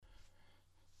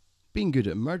Being good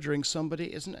at murdering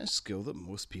somebody isn't a skill that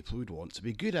most people would want to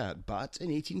be good at, but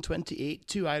in 1828,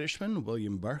 two Irishmen,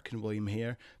 William Burke and William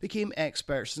Hare, became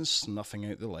experts in snuffing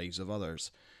out the lives of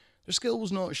others. Their skill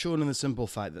was not shown in the simple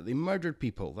fact that they murdered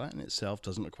people. That in itself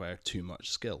doesn't require too much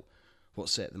skill. What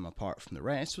set them apart from the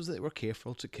rest was that they were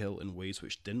careful to kill in ways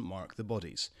which didn't mark the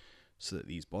bodies, so that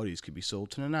these bodies could be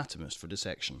sold to an anatomist for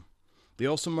dissection. They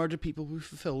also murdered people who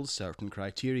fulfilled certain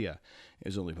criteria. It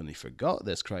was only when they forgot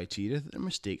this criteria that their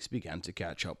mistakes began to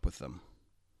catch up with them.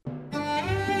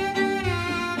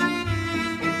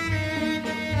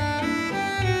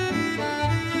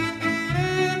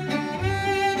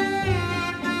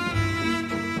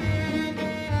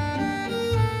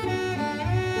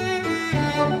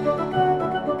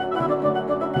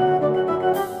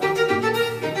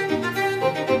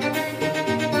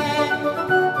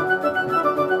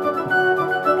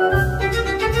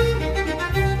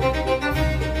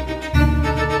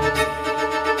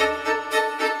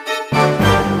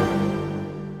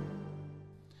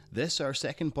 This, our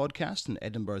second podcast in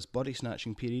Edinburgh's body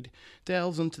snatching period,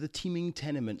 delves into the teeming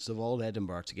tenements of old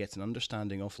Edinburgh to get an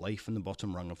understanding of life in the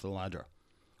bottom rung of the ladder.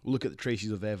 We'll look at the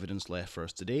traces of evidence left for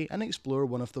us today and explore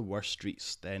one of the worst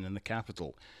streets then in the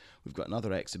capital. We've got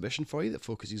another exhibition for you that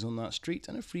focuses on that street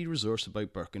and a free resource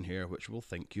about Burke and Hare which we'll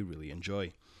think you really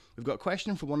enjoy. We've got a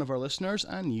question from one of our listeners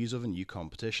and news of a new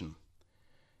competition.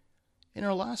 In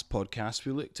our last podcast,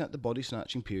 we looked at the body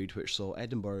snatching period which saw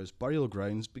Edinburgh's burial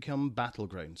grounds become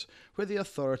battlegrounds, where the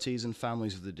authorities and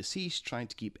families of the deceased tried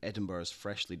to keep Edinburgh's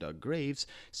freshly dug graves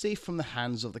safe from the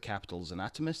hands of the capital's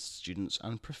anatomists, students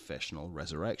and professional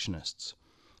resurrectionists.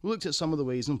 We looked at some of the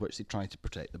ways in which they tried to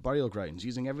protect the burial grounds,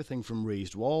 using everything from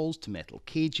raised walls to metal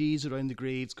cages around the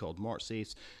graves called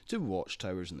mortsafes to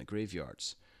watchtowers in the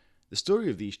graveyards. The story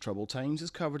of these troubled times is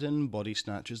covered in Body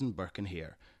Snatchers and Burke and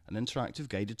Hare, an interactive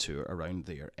guided tour around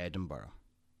their Edinburgh.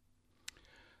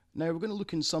 Now we're going to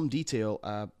look in some detail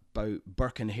about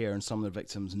Burke and Hare and some of their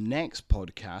victims next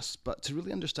podcast, but to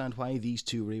really understand why these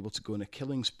two were able to go on a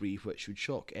killing spree which would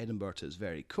shock Edinburgh to its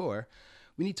very core,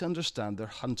 we need to understand their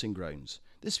hunting grounds.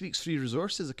 This week's free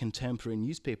resource is a contemporary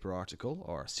newspaper article,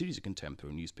 or a series of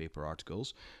contemporary newspaper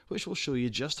articles, which will show you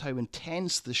just how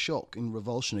intense the shock and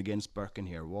revulsion against Burke and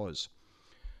Hare was.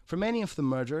 For many of the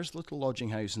murderers, Little Lodging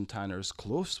House in Tanner's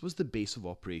Close was the base of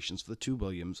operations for the two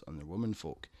Williams and their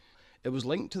womenfolk. It was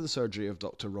linked to the surgery of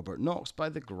Dr. Robert Knox by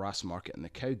the Grassmarket and the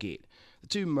Cowgate. The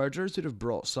two murderers would have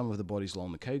brought some of the bodies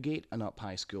along the Cowgate and up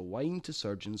High School Wynd to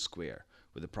Surgeons Square,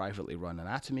 where the privately run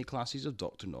anatomy classes of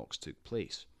Dr. Knox took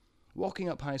place. Walking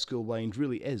up High School Wynd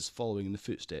really is following in the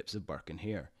footsteps of Burke and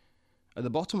Hare. At the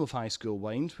bottom of High School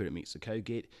Wynd, where it meets the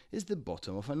Cowgate, is the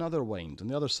bottom of another wynd on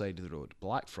the other side of the road,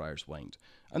 Blackfriars Wynd,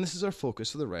 and this is our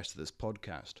focus for the rest of this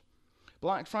podcast.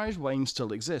 Blackfriars Wynd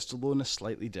still exists, although in a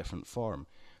slightly different form.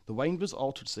 The wynd was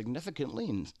altered significantly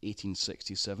in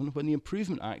 1867 when the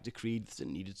Improvement Act decreed that it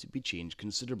needed to be changed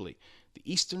considerably. The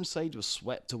eastern side was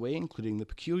swept away, including the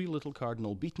peculiar little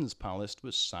Cardinal Beaton's palace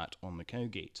which sat on the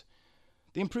Cowgate.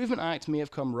 The Improvement Act may have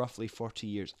come roughly 40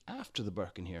 years after the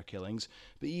Burke and Hare killings,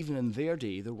 but even in their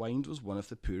day the wynd was one of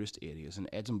the poorest areas in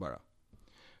Edinburgh.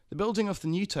 The building of the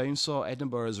new town saw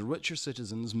Edinburgh's richer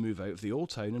citizens move out of the old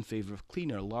town in favour of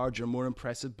cleaner, larger, more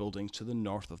impressive buildings to the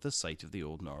north of the site of the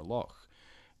old Norloch.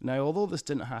 Now, although this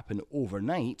didn't happen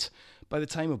overnight, by the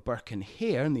time of Burke and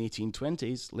Hare in the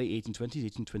 1820s, late 1820s,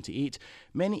 1828,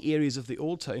 many areas of the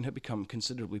old town had become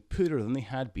considerably poorer than they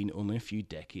had been only a few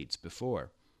decades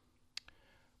before.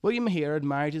 William Hare had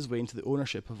married his way into the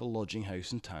ownership of a lodging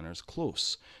house in Tanner's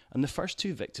Close, and the first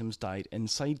two victims died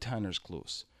inside Tanner's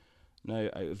Close. Now,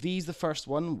 out of these, the first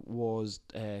one was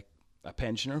a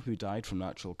pensioner who died from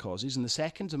natural causes, and the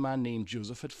second, a man named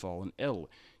Joseph, had fallen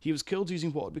ill. He was killed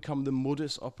using what had become the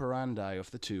modus operandi of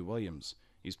the two Williams.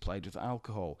 He was plied with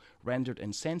alcohol, rendered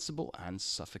insensible and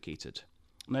suffocated.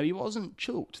 Now, he wasn't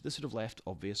choked. This would have left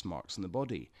obvious marks on the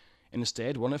body.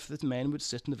 Instead, one of the men would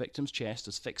sit in the victim's chest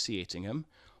asphyxiating him,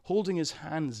 holding his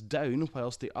hands down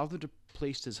whilst the other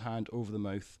placed his hand over the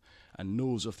mouth and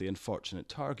nose of the unfortunate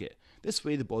target. This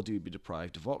way the body would be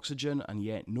deprived of oxygen and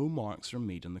yet no marks were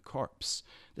made on the corpse.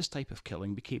 This type of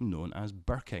killing became known as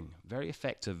burking. Very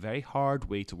effective, very hard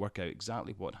way to work out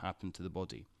exactly what happened to the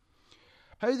body.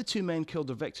 How the two men killed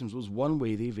their victims was one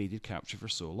way they evaded capture for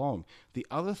so long. The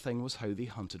other thing was how they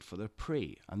hunted for their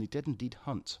prey, and they did indeed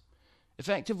hunt.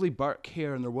 Effectively, Burke,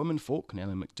 Hare and their womenfolk,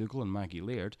 Nellie MacDougall and Maggie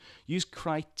Laird, used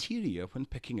criteria when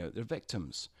picking out their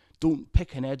victims. Don't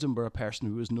pick an Edinburgh person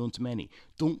who is known to many.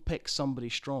 Don't pick somebody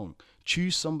strong.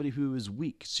 Choose somebody who is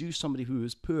weak. Choose somebody who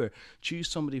is poor. Choose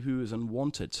somebody who is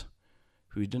unwanted,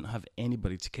 who didn't have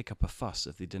anybody to kick up a fuss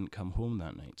if they didn't come home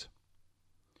that night.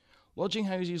 Lodging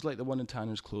houses like the one in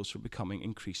Tanner's Close were becoming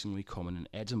increasingly common in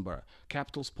Edinburgh.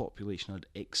 Capital's population had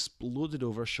exploded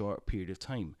over a short period of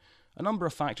time. A number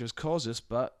of factors caused this,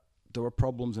 but there were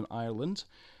problems in Ireland,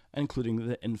 including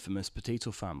the infamous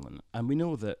potato famine, and we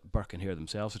know that Burke and Hare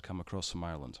themselves had come across from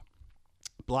Ireland.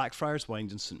 Blackfriars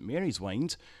Wynd and St Mary's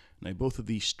Wynd, now both of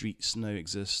these streets now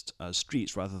exist as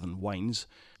streets rather than wynds.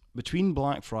 Between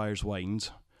Blackfriars Wynd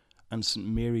and St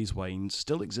Mary's Wynd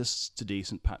still exists today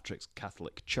St Patrick's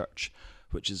Catholic Church,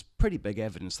 which is pretty big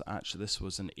evidence that actually this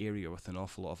was an area with an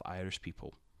awful lot of Irish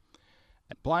people.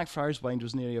 Blackfriars Wynd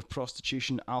was an area of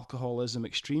prostitution, alcoholism,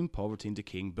 extreme poverty and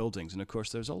decaying buildings, and of course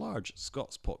there's a large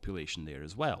Scots population there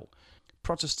as well.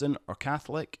 Protestant or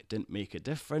Catholic, it didn't make a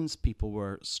difference. People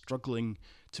were struggling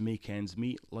to make ends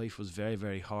meet. Life was very,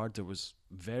 very hard. There was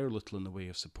very little in the way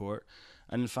of support.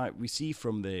 And in fact, we see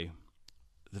from the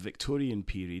Victorian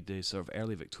period, the sort of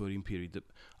early Victorian period, that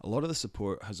a lot of the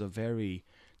support has a very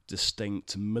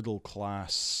distinct middle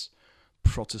class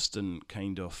Protestant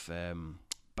kind of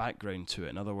background to it.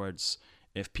 In other words,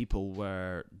 if people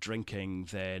were drinking,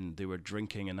 then they were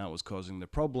drinking and that was causing the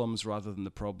problems, rather than the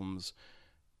problems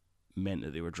meant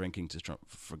that they were drinking to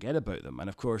forget about them. And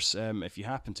of course, if you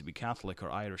happen to be Catholic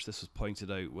or Irish, this was pointed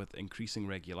out with increasing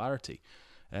regularity.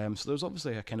 So there's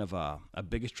obviously a kind of a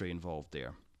bigotry involved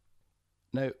there.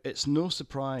 Now, it's no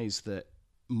surprise that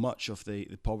much of the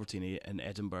poverty in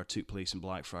Edinburgh took place in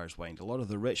Blackfriars Wynd. A lot of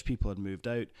the rich people had moved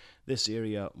out. This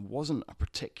area wasn't a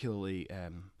particularly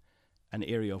an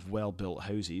area of well-built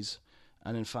houses.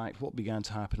 And in fact, what began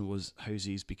to happen was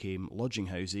houses became lodging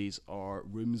houses, or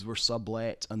rooms were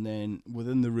sublet, and then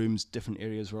within the rooms, different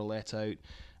areas were let out.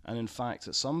 And in fact,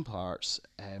 at some parts,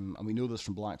 and we know this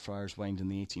from Blackfriars Wynd in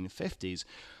the 1850s,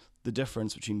 the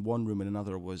difference between one room and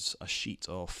another was a sheet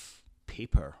of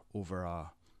paper over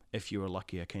if you were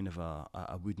lucky, a kind of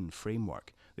a wooden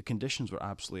framework. The conditions were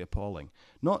absolutely appalling.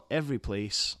 Not every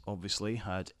place, obviously,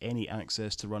 had any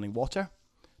access to running water.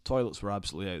 Toilets were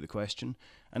absolutely out of the question.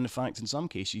 And in fact, in some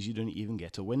cases, you didn't even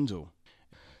get a window.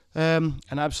 And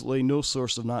absolutely no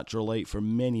source of natural light for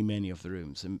many, many of the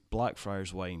rooms. And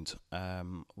Blackfriars Wynd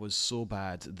was so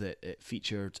bad that it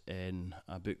featured in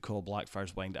a book called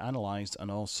Blackfriars Wynd Analysed, and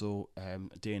also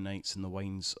Day and Nights in the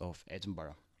Wynds of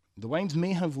Edinburgh. The wynds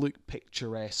may have looked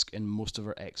picturesque in most of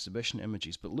our exhibition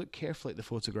images, but look carefully at the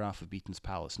photograph of Beaton's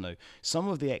Palace. Now, some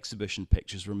of the exhibition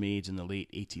pictures were made in the late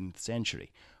 18th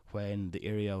century, when the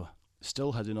area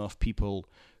still had enough people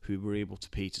who were able to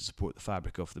pay to support the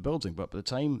fabric of the building. But by the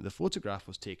time the photograph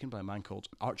was taken by a man called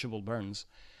Archibald Burns,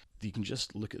 you can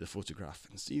just look at the photograph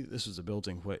and see that this was a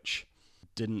building which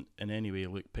didn't in any way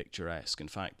look picturesque. In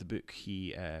fact, the book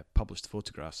he published the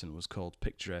photographs in was called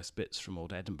Picturesque Bits from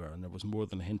Old Edinburgh, and there was more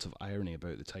than a hint of irony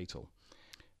about the title.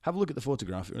 Have a look at the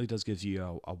photograph. It really does give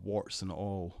you a warts and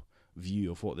all view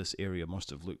of what this area must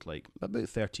have looked like about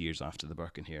 30 years after the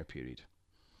Burke and Hare period.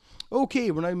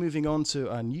 Okay, we're now moving on to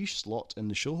a new slot in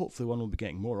the show, hopefully one we'll be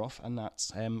getting more of, and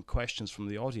that's questions from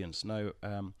the audience. Now,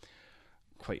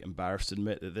 quite embarrassed to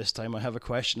admit that this time I have a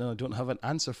question and I don't have an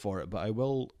answer for it, but I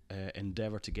will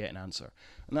endeavour to get an answer.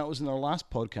 And that was in our last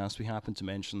podcast. We happened to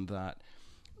mention that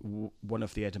one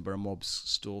of the Edinburgh mobs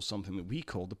stole something that we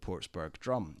called the Portsburg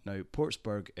drum. Now,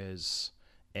 Portsburg ends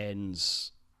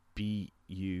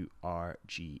B-U-R-G-H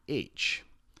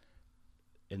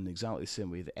in exactly the same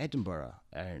way that Edinburgh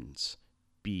ends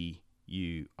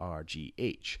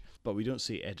B-U-R-G-H. But we don't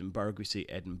say Edinburgh, we say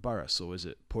Edinburgh. So is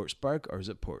it Portsburg or is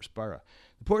it Portsborough?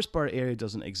 The Portsborough area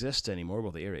doesn't exist anymore.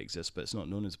 Well, the area exists, but it's not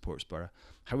known as Portsborough.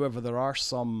 However, there are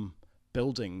some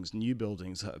buildings, new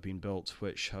buildings that have been built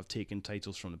which have taken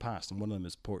titles from the past, and one of them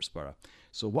is Portsborough.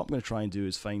 So what I'm going to try and do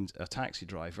is find a taxi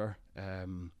driver.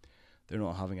 They're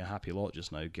not having a happy lot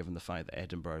just now, given the fact that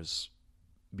Edinburgh's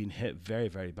been hit very,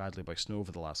 very badly by snow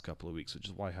over the last couple of weeks, which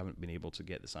is why I haven't been able to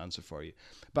get this answer for you.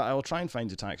 But I will try and find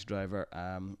a taxi driver,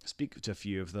 speak to a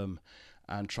few of them,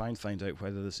 and try and find out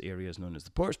whether this area is known as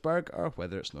the Portsburg or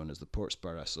whether it's known as the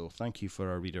Portsborough. So thank you for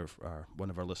our reader, or one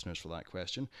of our listeners, for that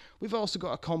question. We've also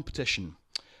got a competition.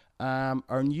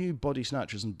 Our new Body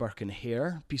Snatchers and Burke and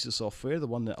Hare piece of software, the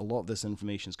one that a lot of this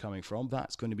information is coming from,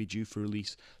 that's going to be due for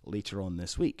release later on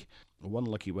this week. One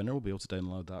lucky winner will be able to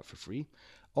download that for free.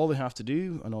 All they have to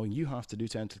do, and all you have to do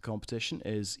to enter the competition,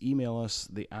 is email us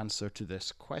the answer to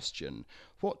this question.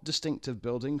 What distinctive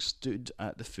building stood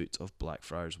at the foot of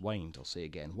Blackfriars Wynd? I'll say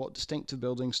again, what distinctive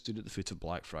building stood at the foot of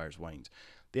Blackfriars Wynd?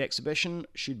 The exhibition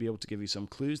should be able to give you some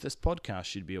clues. This podcast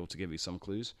should be able to give you some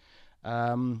clues.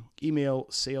 Email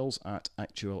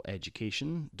sales@actualeducation.co.uk,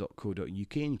 and you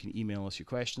can email us your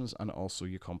questions and also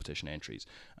your competition entries.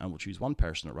 And we'll choose one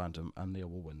person at random, and they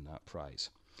will win that prize.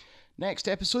 Next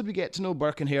episode, we get to know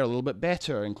Burke and Hare a little bit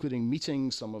better, including meeting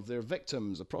some of their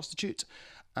victims, a prostitute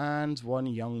and one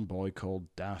young boy called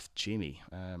Daft Jamie.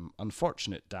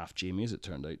 Unfortunate Daft Jamie, as it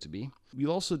turned out to be.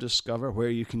 We'll also discover where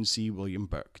you can see William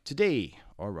Burke today,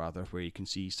 or rather where you can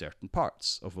see certain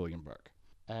parts of William Burke.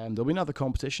 There'll be another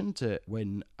competition to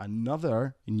win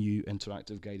another new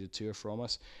interactive guided tour from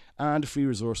us, and a free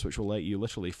resource which will let you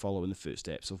literally follow in the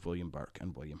footsteps of William Burke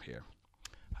and William Hare.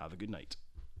 Have a good night.